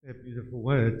They're beautiful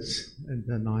words and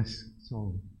a nice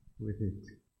song with it.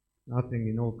 Nothing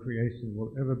in all creation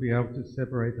will ever be able to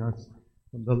separate us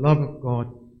from the love of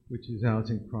God which is ours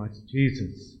in Christ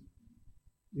Jesus.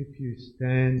 If you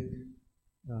stand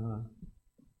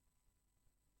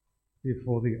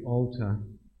before the altar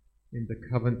in the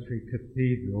Coventry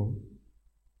Cathedral,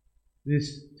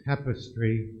 this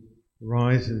tapestry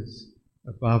rises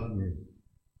above you.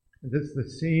 And it's the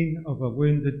scene of a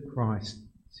wounded Christ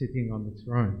sitting on the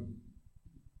throne.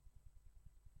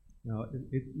 Now,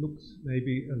 it looks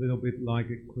maybe a little bit like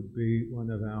it could be one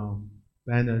of our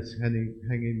banners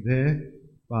hanging there,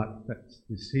 but that's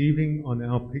deceiving on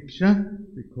our picture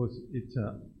because it's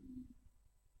an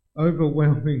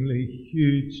overwhelmingly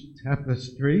huge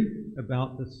tapestry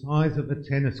about the size of a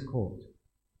tennis court.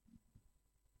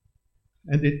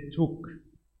 And it took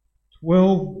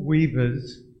 12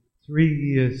 weavers 3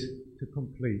 years to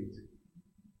complete.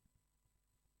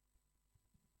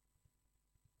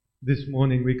 This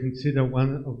morning we consider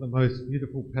one of the most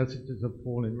beautiful passages of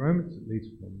Paul in Romans, at least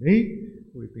for me.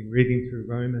 We've been reading through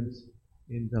Romans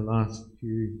in the last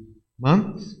few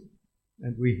months,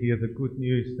 and we hear the good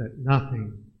news that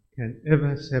nothing can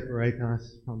ever separate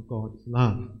us from God's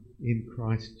love in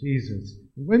Christ Jesus.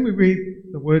 And when we read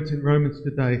the words in Romans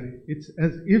today, it's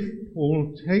as if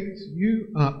Paul takes you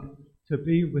up to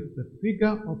be with the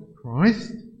figure of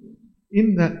Christ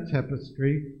in that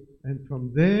tapestry. And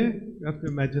from there, you have to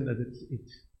imagine that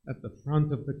it's at the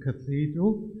front of the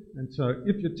cathedral. And so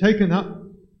if you're taken up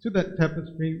to that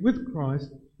tapestry with Christ,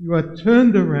 you are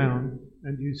turned around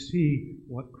and you see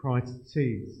what Christ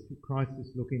sees. Christ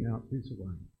is looking out this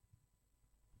way.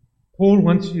 Paul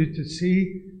wants you to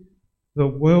see the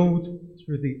world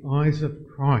through the eyes of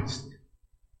Christ.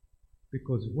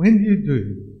 Because when you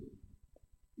do,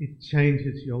 it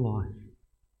changes your life.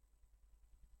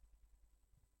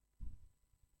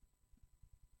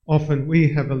 Often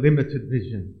we have a limited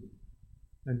vision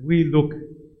and we look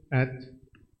at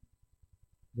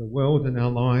the world and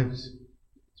our lives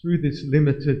through this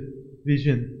limited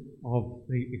vision of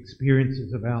the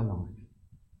experiences of our life.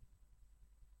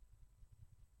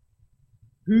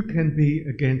 Who can be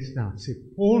against us? If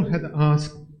Paul had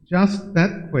asked just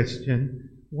that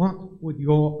question, what would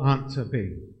your answer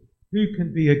be? Who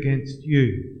can be against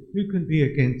you? Who can be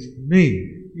against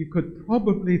me? You could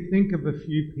probably think of a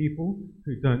few people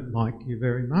who don't like you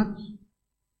very much.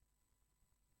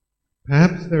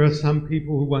 Perhaps there are some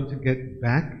people who want to get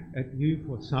back at you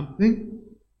for something.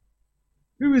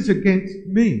 Who is against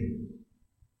me?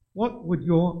 What would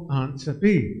your answer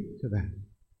be to that?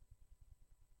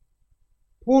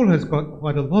 Paul has got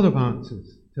quite a lot of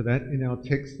answers to that in our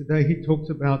text today. He talks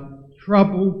about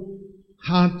trouble,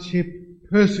 hardship,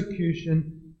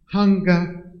 persecution,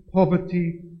 hunger,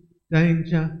 poverty,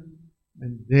 danger,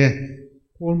 and death.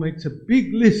 Paul makes a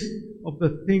big list of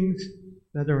the things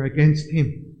that are against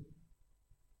him.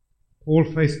 Paul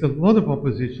faced a lot of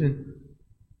opposition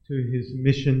to his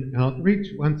mission outreach.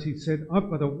 Once he said, I've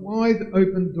got a wide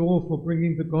open door for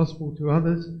bringing the gospel to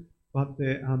others, but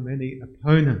there are many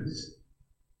opponents.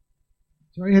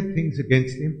 So he had things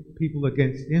against him, people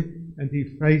against him, and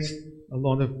he faced a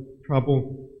lot of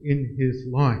trouble in his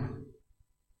life.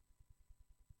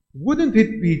 Wouldn't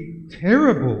it be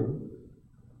terrible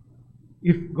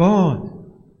if God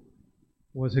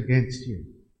was against you?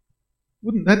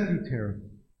 Wouldn't that be terrible?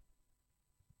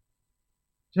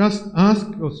 Just ask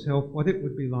yourself what it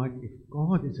would be like if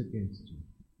God is against you.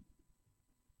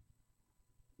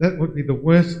 That would be the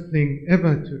worst thing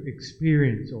ever to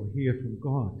experience or hear from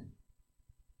God.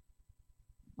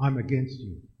 I'm against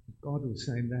you. God was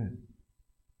saying that.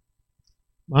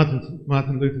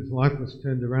 Martin Luther's life was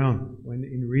turned around when,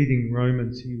 in reading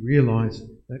Romans, he realized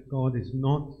that God is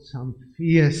not some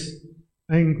fierce,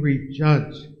 angry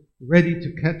judge ready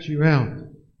to catch you out,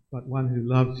 but one who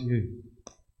loves you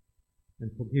and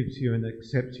forgives you and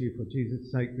accepts you for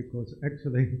Jesus' sake, because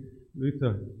actually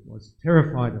Luther was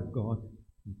terrified of God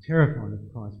and terrified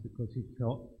of Christ because he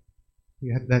felt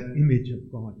he had that image of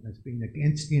God as being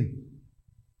against him.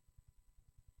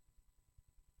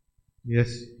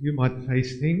 Yes, you might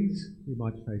face things, you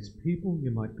might face people, you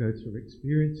might go through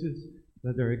experiences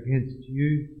that are against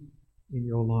you in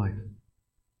your life.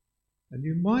 And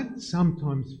you might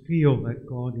sometimes feel that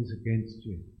God is against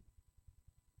you.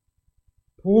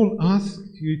 Paul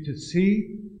asks you to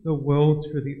see the world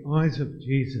through the eyes of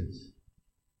Jesus,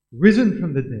 risen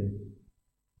from the dead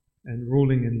and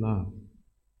ruling in love.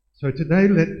 So today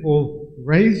let Paul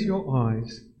raise your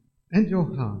eyes and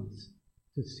your hearts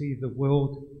to see the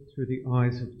world through the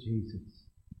eyes of Jesus.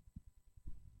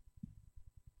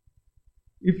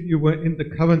 If you were in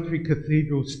the Coventry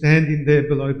Cathedral, standing there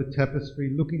below the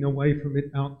tapestry, looking away from it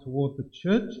out toward the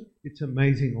church, it's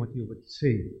amazing what you would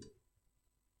see.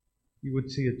 You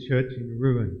would see a church in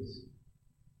ruins.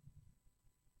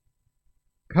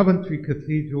 Coventry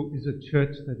Cathedral is a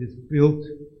church that is built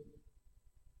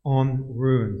on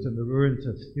ruins, and the ruins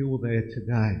are still there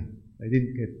today. They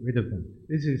didn't get rid of them.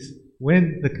 This is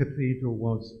when the cathedral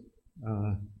was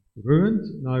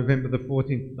ruined, November the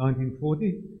 14th,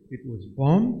 1940. It was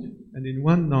bombed, and in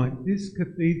one night, this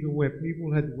cathedral, where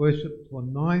people had worshipped for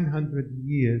 900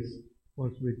 years,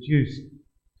 was reduced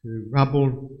to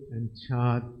rubble and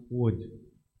charred wood.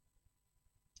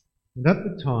 And at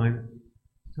the time,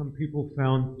 some people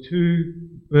found 2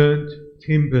 burnt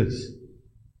timbers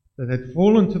that had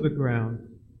fallen to the ground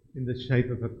in the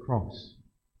shape of a cross.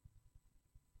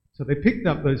 So they picked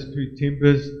up those 2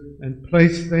 timbers and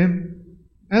placed them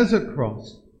as a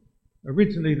cross.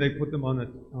 Originally they put them on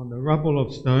the rubble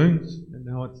of stones, and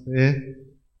now it's there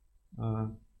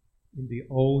in the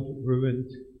old ruined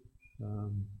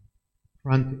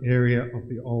front area of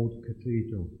the old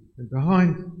cathedral. And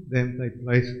behind them they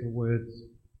placed the words,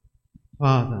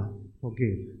 "Father,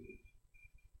 forgive."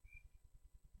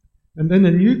 And then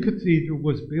a new cathedral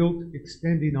was built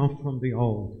extending off from the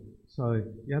old. So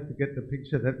you have to get the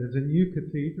picture that there's a new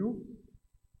cathedral.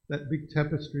 That big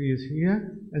tapestry is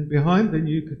here, and behind the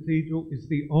new cathedral is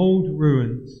the old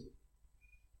ruins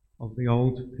of the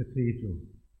old cathedral.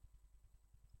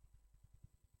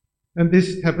 And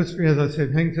this tapestry, as I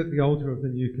said, hangs at the altar of the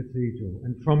new cathedral,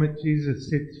 and from it Jesus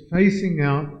sits facing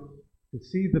out to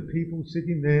see the people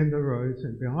sitting there in the rows,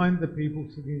 and behind the people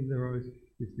sitting in the rows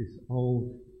is this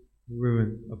old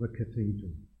ruin of a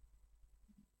cathedral.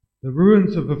 The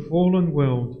ruins of a fallen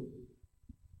world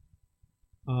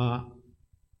are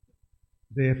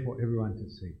there for everyone to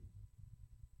see.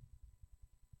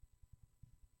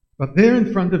 But there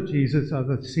in front of Jesus are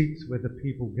the seats where the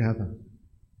people gather.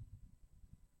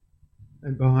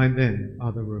 And behind them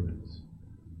are the ruins.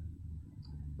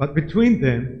 But between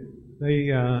them,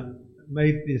 they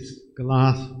made this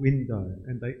glass window,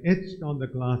 and they etched on the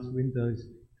glass windows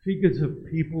figures of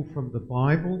people from the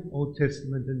Bible, Old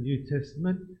Testament and New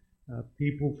Testament,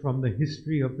 people from the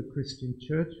history of the Christian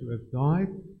church who have died,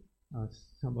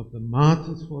 some of the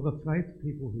martyrs for the faith,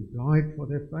 people who died for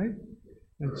their faith.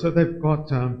 And so they've got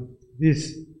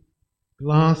this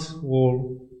glass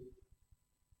wall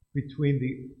between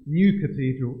the new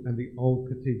cathedral and the old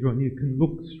cathedral, and you can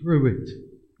look through it,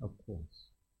 of course.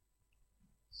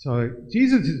 So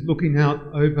Jesus is looking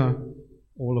out over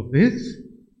all of this,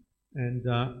 and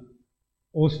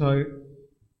also,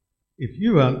 if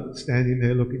you are standing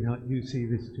there looking out, you see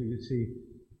this too. You see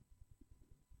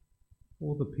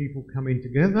all the people coming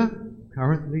together,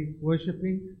 currently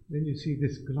worshipping. Then you see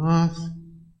this glass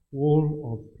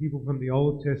wall of people from the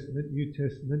Old Testament, New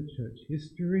Testament, church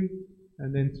history.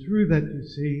 And then through that you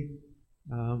see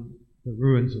the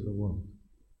ruins of the world.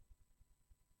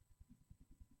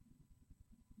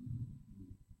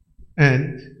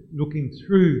 And looking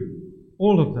through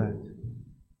all of that,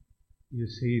 you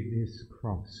see this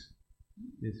cross,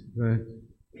 this burnt,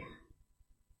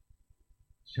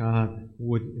 charred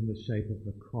wood in the shape of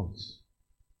the cross,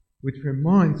 which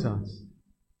reminds us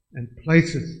and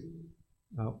places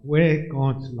where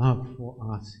God's love for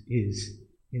us is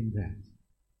in that.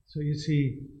 So you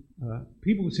see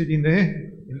people sitting there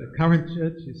in the current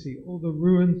church. You see all the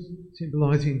ruins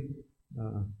symbolizing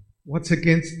what's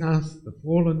against us, the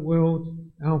fallen world,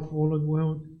 our fallen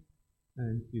world.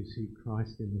 And you see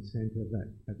Christ in the center of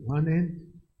that at one end,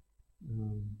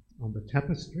 on the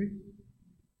tapestry,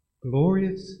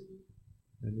 glorious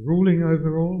and ruling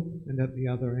over all, and at the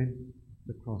other end,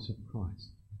 the cross of Christ.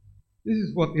 This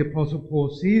is what the Apostle Paul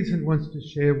sees and wants to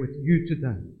share with you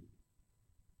today.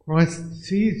 Christ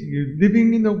sees you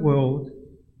living in a world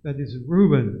that is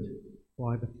ruined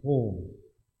by the fall.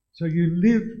 So you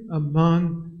live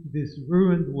among this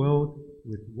ruined world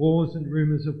with wars and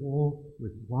rumors of war,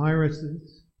 with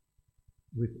viruses,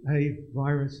 with a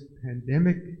virus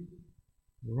pandemic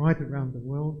right around the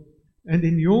world. And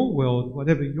in your world,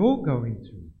 whatever you're going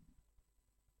through,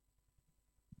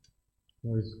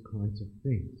 those kinds of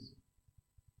things.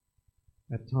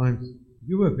 At times,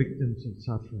 you are victims of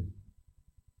suffering.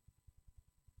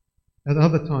 At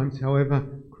other times,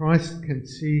 however, Christ can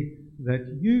see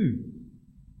that you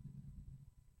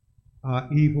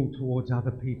are evil towards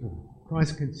other people.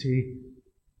 Christ can see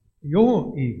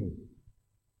your evil.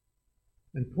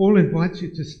 And Paul invites you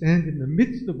to stand in the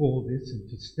midst of all this and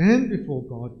to stand before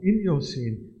God in your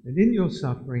sin and in your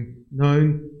suffering,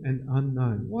 known and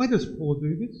unknown. Why does Paul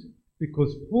do this?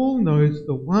 Because Paul knows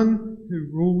the one who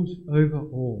rules over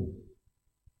all.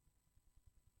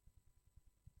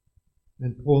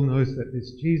 And Paul knows that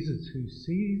this Jesus who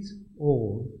sees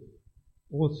all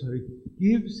also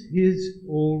gives his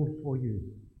all for you.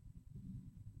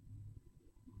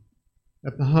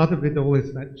 At the heart of it all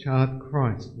is that child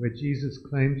Christ, where Jesus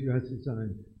claimed you as his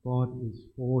own. God is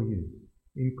for you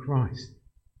in Christ.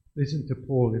 Listen to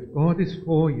Paul. If God is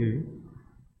for you,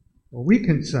 or we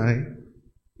can say,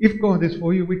 if God is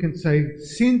for you, we can say,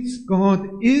 since God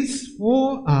is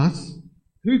for us,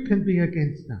 who can be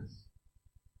against us?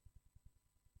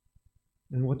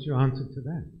 And what's your answer to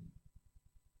that?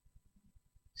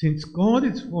 Since God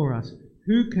is for us,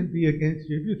 who can be against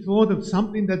you? If you thought of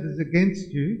something that is against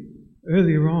you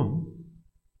earlier on,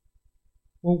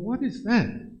 well, what is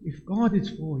that if God is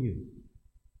for you?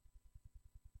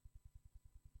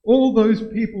 All those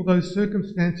people, those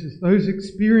circumstances, those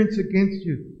experiences against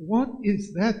you, what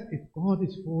is that if God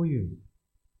is for you?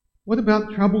 What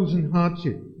about troubles and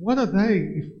hardship? What are they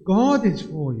if God is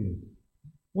for you?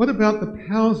 What about the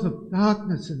powers of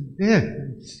darkness and death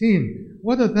and sin?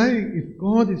 What are they if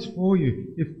God is for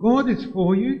you? If God is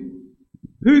for you,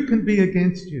 who can be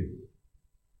against you?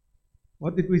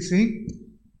 What did we sing?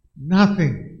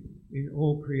 Nothing in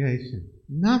all creation.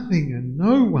 Nothing and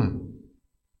no one.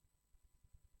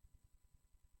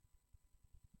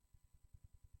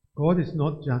 God is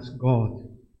not just God,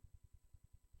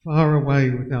 far away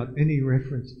without any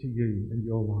reference to you and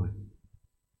your life.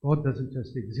 God doesn't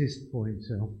just exist for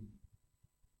himself.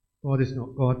 God is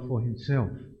not God for himself.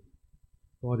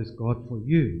 God is God for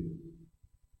you.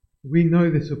 We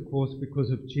know this, of course, because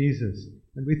of Jesus.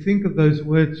 And we think of those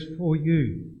words, for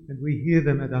you, and we hear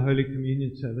them at a Holy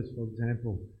Communion service, for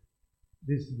example.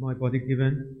 This is my body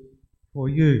given for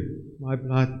you, my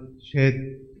blood shed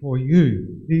for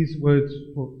you. These words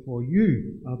for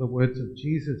you are the words of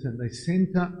Jesus, and they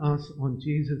center us on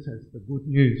Jesus as the good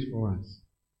news for us.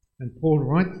 And Paul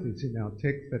writes this in our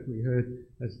text that we heard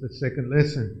as the second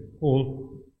lesson.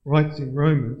 Paul writes in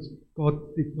Romans, God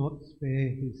did not spare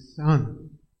his Son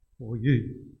for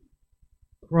you.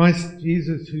 Christ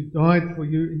Jesus, who died for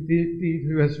you, indeed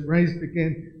who has raised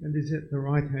again and is at the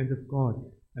right hand of God.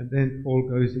 And then Paul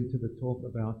goes into the talk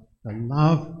about the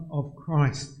love of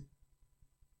Christ.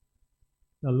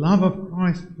 The love of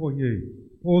Christ for you.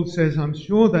 Paul says, I'm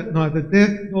sure that neither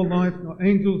death nor life, nor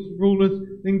angels, rulers,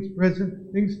 things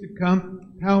present, things to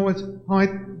come, powers,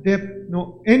 height, depth,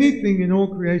 nor anything in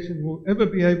all creation will ever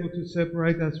be able to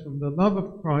separate us from the love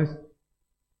of Christ,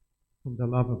 from the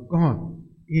love of God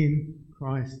in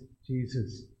Christ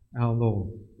Jesus our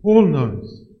Lord. Paul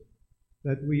knows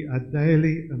that we are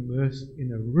daily immersed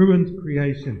in a ruined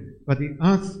creation, but he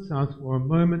asks us for a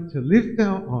moment to lift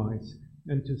our eyes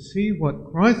and to see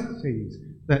what Christ sees,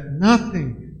 that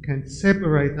nothing can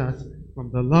separate us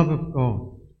from the love of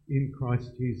God in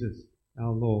Christ Jesus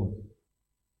our Lord.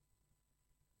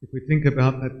 If we think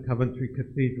about that Coventry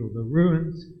Cathedral, the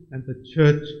ruins and the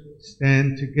church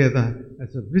stand together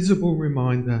as a visible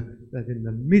reminder that in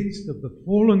the midst of the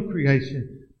fallen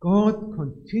creation, God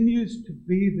continues to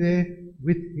be there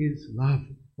with his love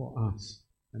for us,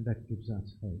 and that gives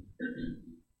us hope.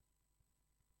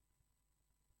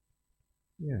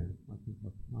 Yeah, I think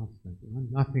I've passed that one.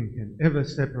 Nothing can ever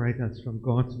separate us from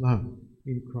God's love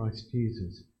in Christ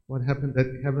Jesus. What happened at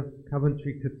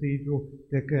Coventry Cathedral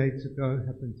decades ago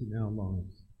happens in our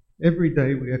lives. Every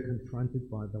day we are confronted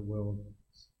by the world's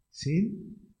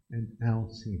sin and our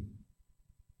sin.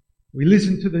 We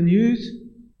listen to the news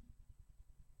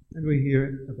and we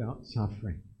hear about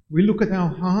suffering. We look at our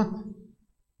heart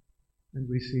and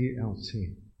we see our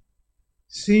sin.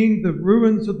 Seeing the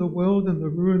ruins of the world and the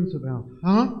ruins of our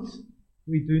hearts,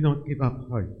 we do not give up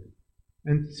hope.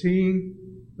 And seeing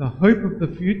the hope of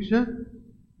the future,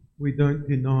 we don't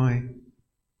deny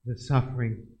the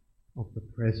suffering of the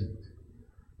present.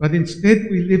 But instead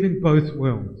we live in both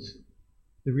worlds,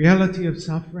 the reality of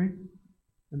suffering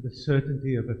and the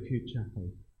certainty of a future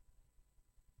hope.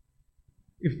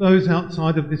 If those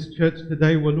outside of this church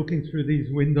today were looking through these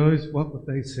windows, what would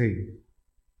they see?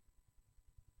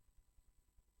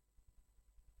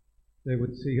 They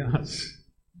would see us,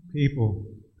 people,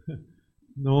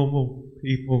 normal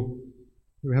people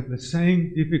who have the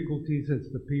same difficulties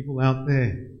as the people out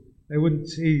there. They wouldn't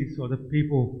see sort of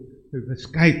people who've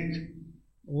escaped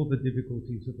all the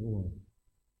difficulties of the world.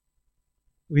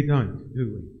 We don't,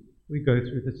 do we? We go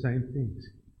through the same things.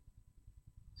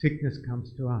 Sickness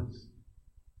comes to us.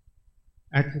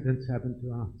 Accidents happen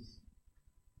to us.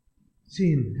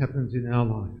 Sin happens in our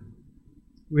life.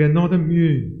 We are not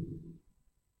immune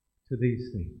to these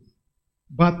things.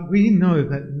 But we know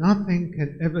that nothing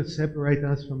can ever separate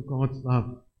us from God's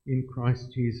love in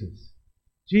Christ Jesus.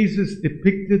 Jesus,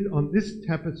 depicted on this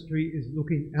tapestry, is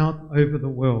looking out over the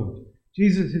world.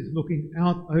 Jesus is looking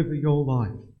out over your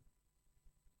life.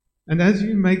 And as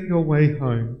you make your way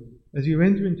home, as you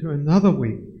enter into another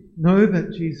week, know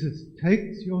that Jesus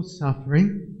takes your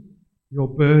suffering, your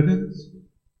burdens,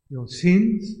 your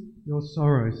sins, your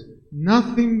sorrows.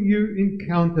 Nothing you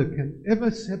encounter can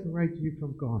ever separate you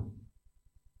from God.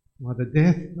 Neither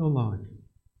death nor life,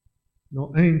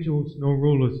 nor angels nor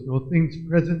rulers, nor things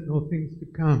present nor things to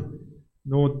come,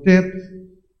 nor depth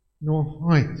nor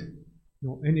height,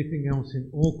 nor anything else in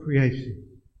all creation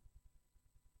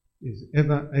is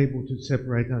ever able to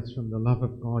separate us from the love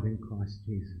of God in Christ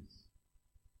Jesus.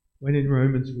 When in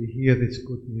Romans we hear this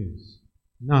good news,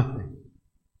 nothing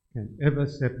can ever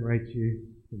separate you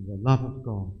from the love of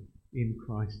God in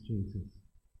Christ Jesus.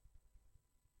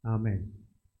 Amen.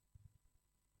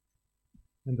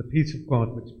 And the peace of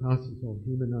God, which passes all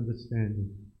human understanding,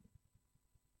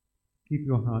 keep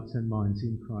your hearts and minds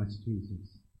in Christ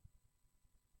Jesus.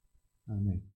 Amen.